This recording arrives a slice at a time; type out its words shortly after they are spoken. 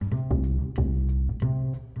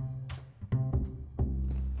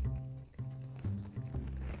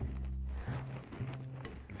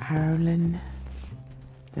Ireland.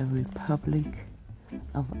 The Republic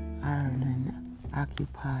of Ireland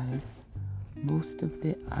occupies most of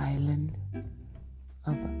the island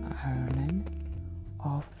of Ireland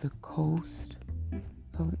off the coast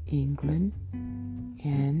of England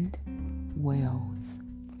and Wales.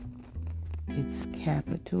 Its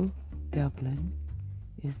capital, Dublin,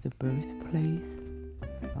 is the birthplace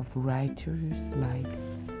of writers like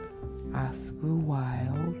Oscar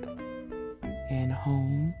Wilde and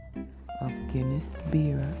home of Guinness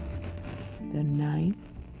beer. The 9th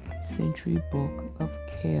century Book of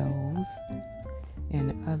Kells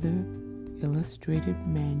and other illustrated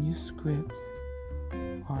manuscripts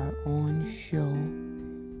are on show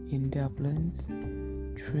in Dublin's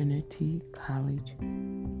Trinity College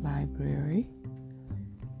Library.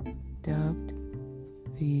 Dubbed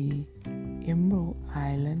the Emerald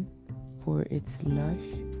Island for its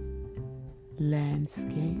lush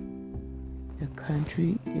landscape, the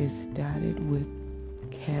country is dotted with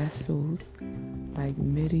castles like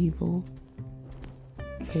medieval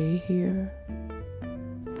Cahir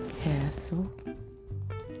Castle.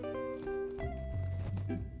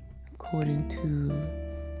 According to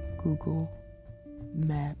Google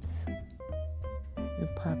Maps, the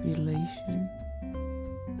population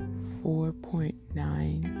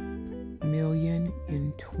 4.9 million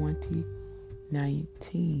in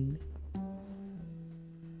 2019.